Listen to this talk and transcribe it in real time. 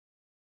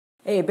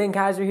Hey, Ben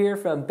Kaiser here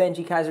from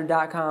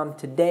BenjiKaiser.com.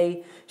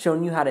 Today,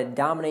 showing you how to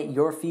dominate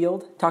your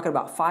field, talking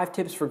about 5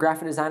 tips for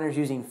graphic designers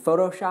using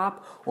Photoshop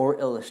or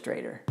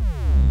Illustrator.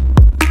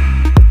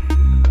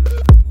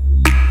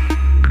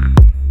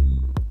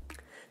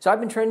 So I've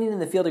been training in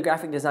the field of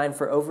graphic design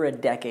for over a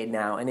decade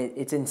now, and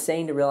it's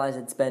insane to realize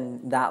it's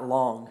been that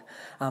long.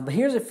 But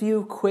here's a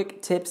few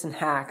quick tips and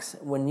hacks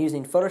when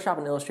using Photoshop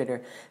and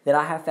Illustrator that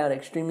I have found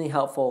extremely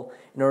helpful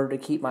in order to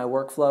keep my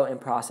workflow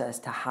and process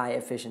to high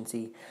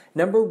efficiency.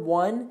 Number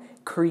 1,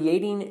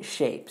 creating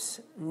shapes.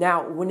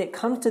 Now, when it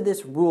comes to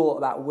this rule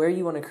about where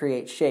you want to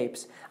create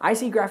shapes, I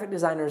see graphic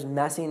designers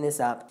messing this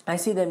up. I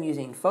see them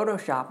using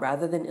Photoshop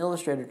rather than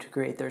Illustrator to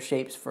create their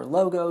shapes for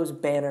logos,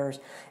 banners,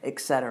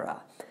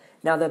 etc.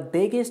 Now, the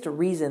biggest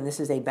reason this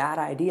is a bad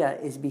idea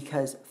is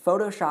because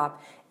Photoshop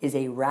is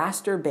a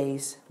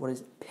raster-based,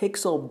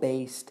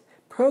 pixel-based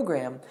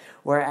program,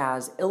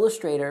 whereas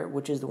Illustrator,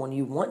 which is the one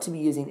you want to be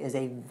using, is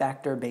a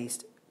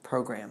vector-based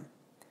program.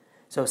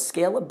 So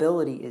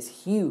scalability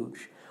is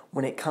huge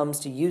when it comes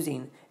to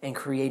using and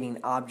creating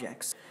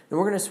objects. Then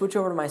we're going to switch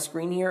over to my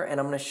screen here, and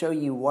I'm going to show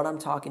you what I'm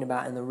talking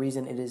about and the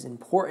reason it is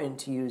important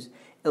to use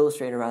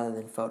Illustrator rather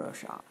than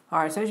Photoshop.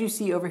 Alright, so as you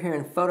see over here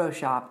in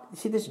Photoshop, you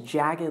see this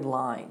jagged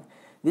line.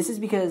 This is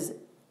because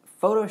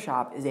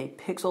Photoshop is a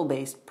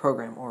pixel-based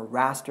program, or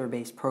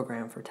raster-based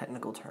program for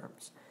technical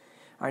terms.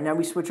 Alright, now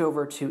we switch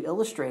over to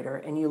Illustrator,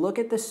 and you look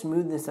at the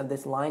smoothness of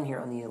this line here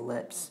on the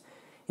ellipse.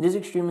 It is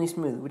extremely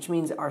smooth, which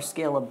means our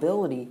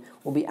scalability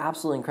will be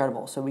absolutely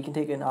incredible. So we can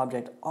take an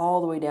object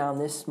all the way down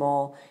this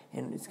small,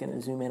 and it's going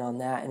to zoom in on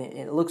that, and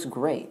it looks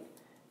great.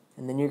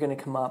 And then you're going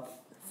to come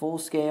up full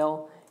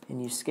scale,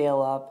 and you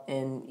scale up,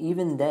 and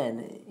even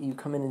then you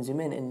come in and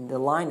zoom in, and the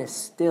line is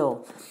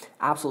still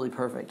absolutely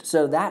perfect.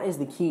 So that is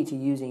the key to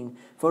using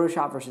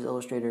Photoshop versus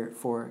Illustrator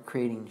for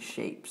creating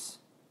shapes.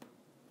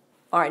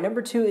 Alright,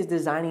 number 2 is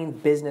designing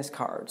business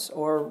cards,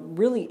 or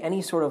really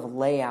any sort of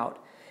layout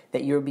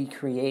that you'll be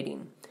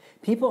creating.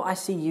 People I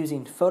see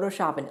using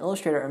Photoshop and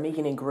Illustrator are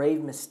making a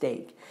grave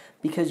mistake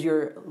because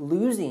you're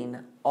losing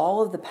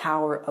all of the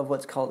power of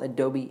what's called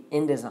Adobe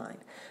InDesign.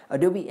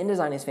 Adobe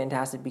InDesign is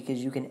fantastic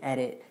because you can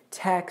edit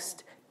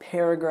text,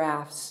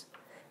 paragraphs,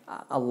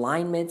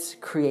 alignments,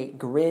 create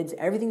grids,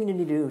 everything you need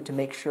to do to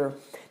make sure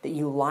that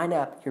you line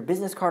up your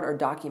business card or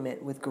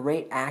document with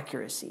great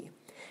accuracy.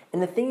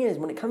 And the thing is,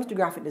 when it comes to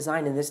graphic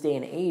design in this day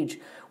and age,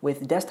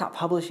 with desktop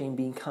publishing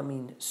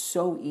becoming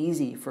so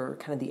easy for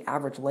kind of the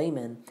average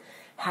layman,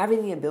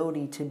 having the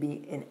ability to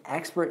be an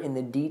expert in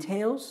the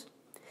details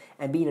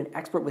and being an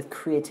expert with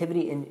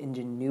creativity and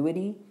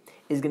ingenuity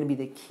is going to be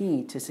the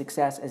key to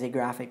success as a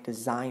graphic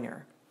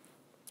designer.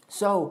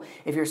 So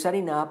if you're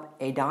setting up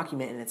a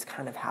document and it's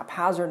kind of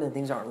haphazard and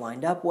things aren't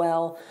lined up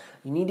well,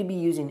 you need to be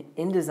using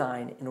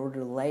InDesign in order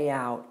to lay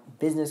out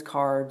business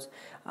cards,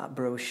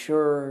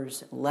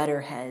 brochures,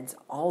 letterheads,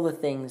 all the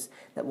things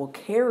that will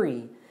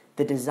carry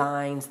the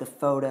designs, the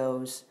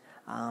photos,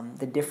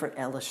 the different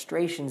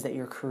illustrations that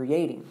you're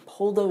creating.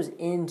 Pull those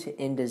into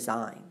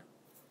InDesign.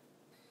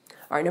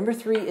 All right, number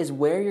 3 is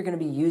where you're going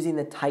to be using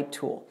the type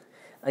tool.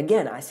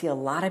 Again, I see a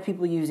lot of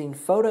people using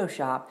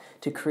Photoshop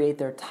to create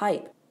their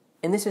type.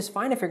 And this is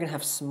fine if you're going to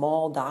have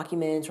small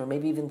documents or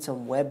maybe even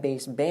some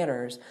web-based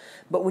banners,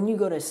 but when you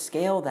go to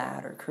scale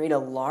that or create a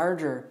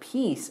larger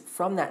piece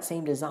from that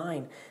same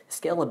design,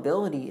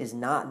 scalability is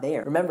not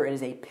there. Remember, it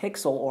is a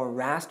pixel or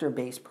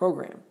raster-based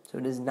program, so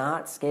it is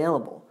not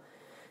scalable.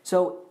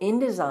 So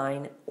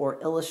InDesign or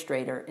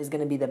Illustrator is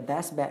going to be the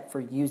best bet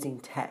for using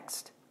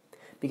text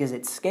because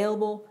it's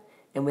scalable,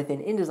 and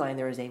within InDesign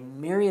there is a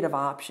myriad of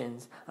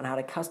options on how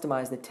to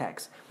customize the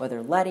text,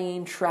 whether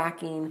leading,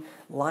 tracking,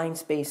 line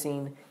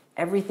spacing,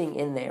 everything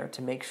in there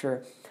to make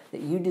sure that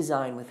you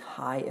design with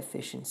high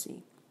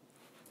efficiency.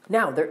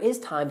 Now, there is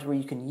times where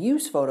you can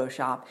use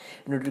Photoshop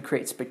in order to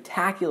create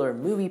spectacular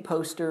movie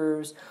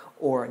posters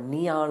or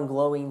neon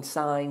glowing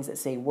signs that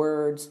say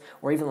words,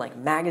 or even like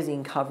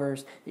magazine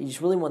covers that you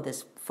just really want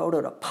this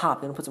photo to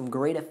pop and put some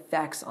great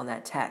effects on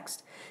that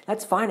text.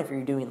 That's fine if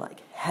you're doing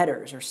like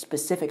headers or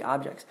specific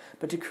objects,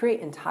 but to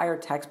create entire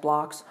text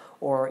blocks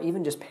or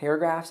even just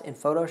paragraphs in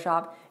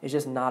Photoshop is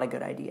just not a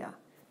good idea.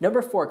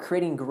 Number 4,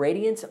 creating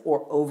gradients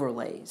or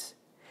overlays.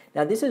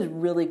 Now this is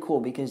really cool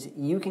because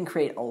you can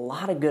create a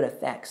lot of good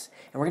effects,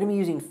 and we're going to be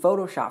using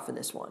Photoshop for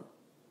this one.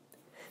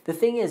 The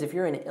thing is, if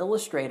you're in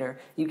Illustrator,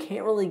 you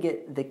can't really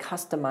get the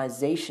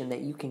customization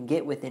that you can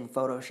get within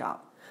Photoshop.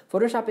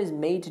 Photoshop is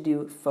made to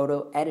do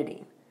photo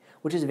editing,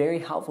 which is very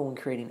helpful when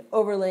creating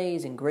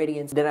overlays and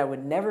gradients that I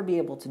would never be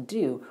able to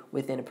do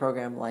within a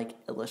program like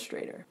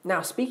Illustrator.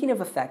 Now, speaking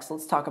of effects,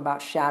 let's talk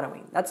about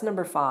shadowing. That's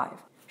number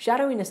 5.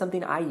 Shadowing is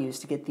something I use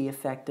to get the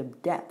effect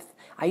of depth.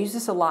 I use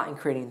this a lot in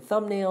creating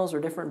thumbnails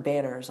or different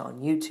banners on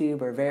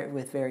YouTube or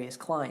with various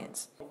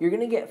clients. You're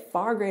going to get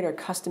far greater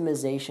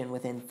customization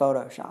within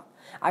Photoshop.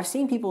 I've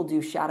seen people do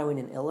shadowing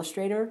in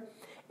Illustrator,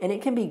 and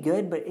it can be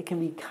good, but it can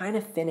be kind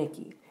of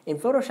finicky. In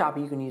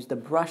Photoshop, you can use the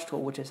brush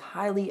tool, which is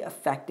highly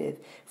effective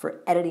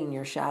for editing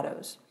your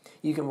shadows.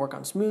 You can work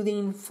on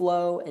smoothing,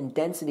 flow, and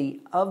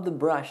density of the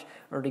brush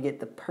in order to get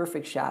the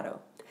perfect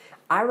shadow.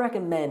 I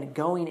recommend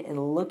going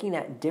and looking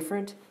at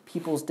different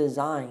people's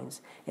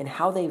designs and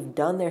how they've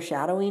done their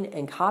shadowing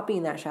and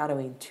copying that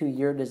shadowing to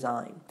your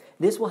design.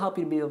 This will help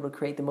you to be able to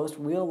create the most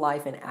real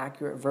life and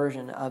accurate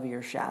version of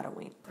your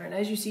shadowing. All right,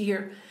 as you see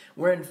here,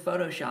 we're in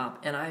Photoshop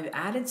and I've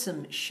added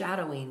some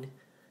shadowing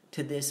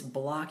to this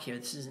block here.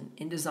 This is an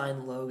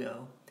InDesign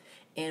logo.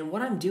 And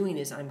what I'm doing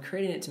is I'm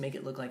creating it to make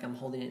it look like I'm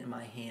holding it in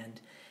my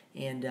hand.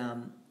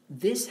 And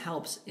this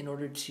helps in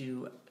order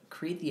to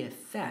create the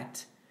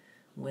effect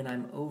when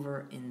I'm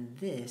over in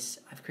this.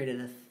 I've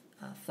created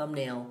a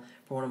thumbnail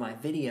for one of my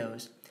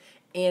videos.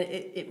 And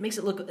it makes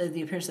it look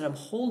the appearance that I'm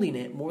holding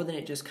it more than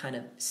it just kind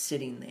of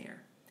sitting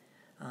there.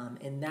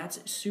 And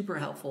that's super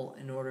helpful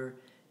in order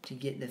to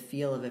get the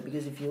feel of it.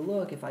 Because if you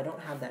look, if I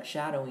don't have that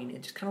shadowing,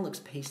 it just kind of looks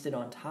pasted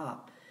on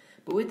top.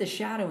 But with the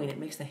shadowing, it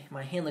makes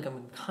my hand look like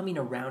I'm coming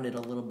around it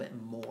a little bit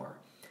more.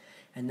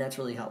 And that's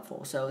really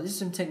helpful. So this is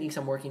some techniques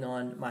I'm working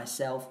on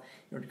myself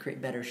in order to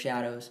create better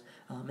shadows.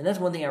 And that's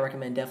one thing I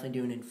recommend definitely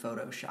doing in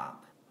Photoshop.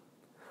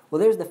 Well,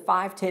 there's the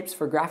 5 tips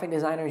for graphic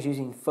designers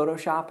using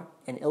Photoshop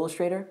and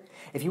Illustrator.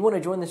 If you want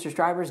to join the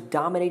subscribers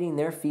dominating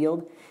their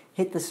field,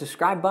 hit the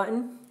subscribe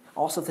button.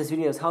 Also, if this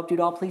video has helped you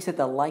at all, please hit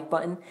the like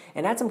button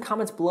and add some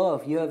comments below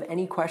if you have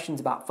any questions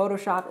about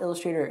Photoshop,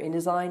 Illustrator, or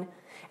InDesign,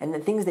 and the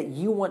things that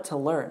you want to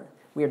learn.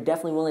 We are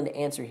definitely willing to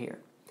answer here.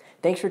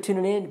 Thanks for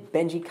tuning in,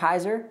 Benji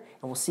Kaiser,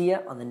 and we'll see you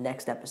on the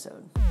next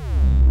episode.